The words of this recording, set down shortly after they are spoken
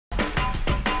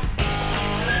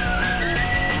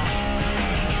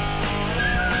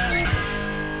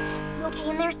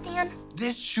Stan?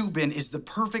 This shoe bin is the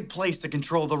perfect place to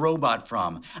control the robot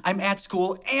from. I'm at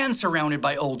school and surrounded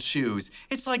by old shoes.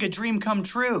 It's like a dream come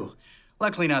true.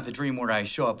 Luckily not the dream where I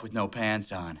show up with no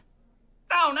pants on.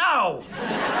 Oh, no!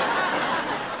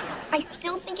 I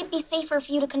still think it'd be safer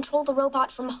for you to control the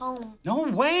robot from home. No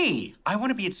way! I want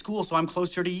to be at school so I'm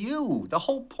closer to you. The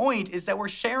whole point is that we're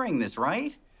sharing this,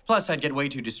 right? Plus, I'd get way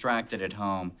too distracted at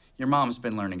home. Your mom's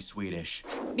been learning Swedish.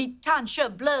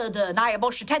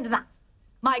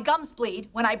 My gums bleed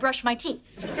when I brush my teeth.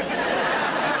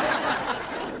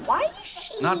 Why is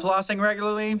she... Not flossing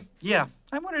regularly? Yeah,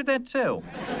 I wondered that too.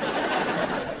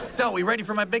 So, we ready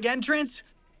for my big entrance?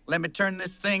 Let me turn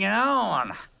this thing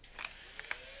on.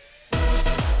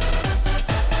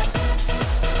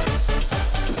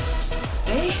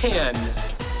 Dan,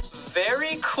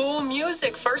 very cool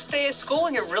music. First day of school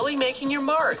and you're really making your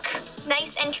mark.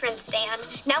 Nice entrance, Dan.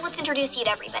 Now let's introduce you to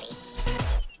everybody.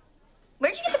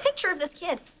 Where'd you get the picture of this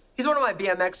kid? He's one of my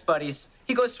BMX buddies.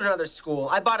 He goes to another school.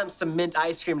 I bought him some mint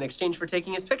ice cream in exchange for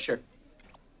taking his picture.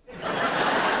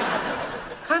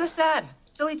 Kind of sad.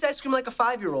 Still eats ice cream like a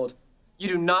 5-year-old. You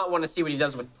do not want to see what he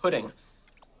does with pudding.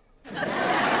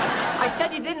 I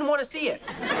said you didn't want to see it.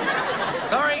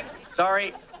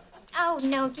 Sorry. Oh,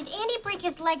 no. Did Andy break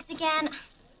his legs again?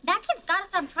 That kid's gotta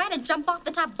stop trying to jump off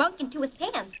the top bunk into his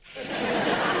pants.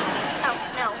 Oh,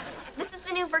 no. This is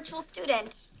the new virtual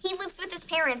student. He lives with his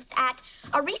parents at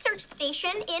a research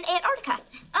station in Antarctica.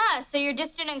 Ah, so you're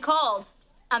distant and cold.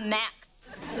 I'm Max.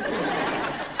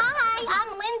 Hi,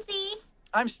 I'm Lindsay.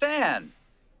 I'm Stan.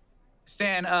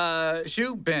 Stan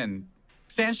Shoebin.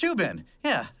 Stan Shoebin.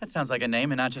 Yeah, that sounds like a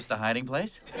name and not just a hiding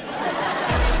place.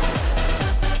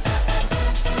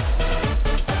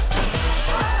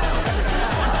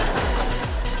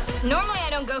 Normally I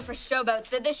don't go for showboats,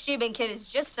 but this Shubin kid is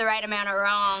just the right amount of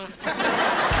wrong.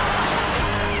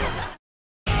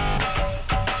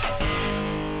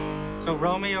 So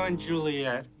Romeo and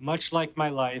Juliet, much like my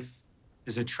life,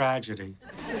 is a tragedy.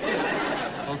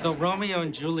 Although Romeo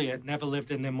and Juliet never lived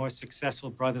in their more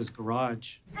successful brother's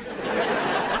garage.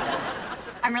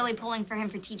 I'm really pulling for him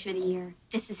for Teacher of the Year.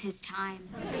 This is his time.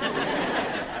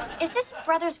 Is this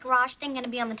Brothers Garage thing gonna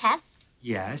be on the test?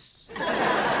 Yes.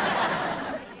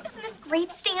 Isn't this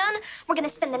great, Stan? We're gonna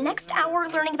spend the next hour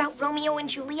learning about Romeo and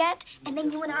Juliet, and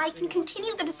then you and I can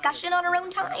continue the discussion on our own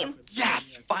time.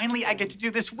 Yes, finally I get to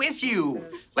do this with you.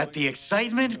 Let the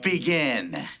excitement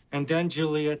begin. And then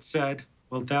Juliet said,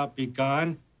 "Wilt thou be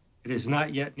gone? It is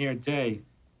not yet near day.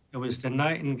 It was the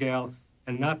nightingale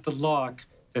and not the lark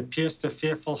that pierced the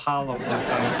fearful hollow of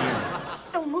thy ear." It's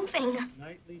so moving.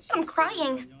 I'm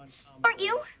crying. Aren't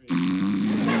you?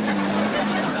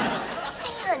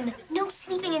 Stan, no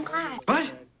sleeping in class.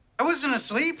 What? I wasn't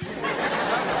asleep.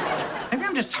 Maybe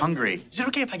I'm just hungry. Is it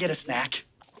okay if I get a snack?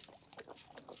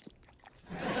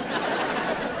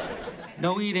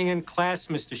 No eating in class,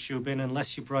 Mr. Shubin,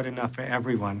 unless you brought enough for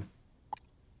everyone.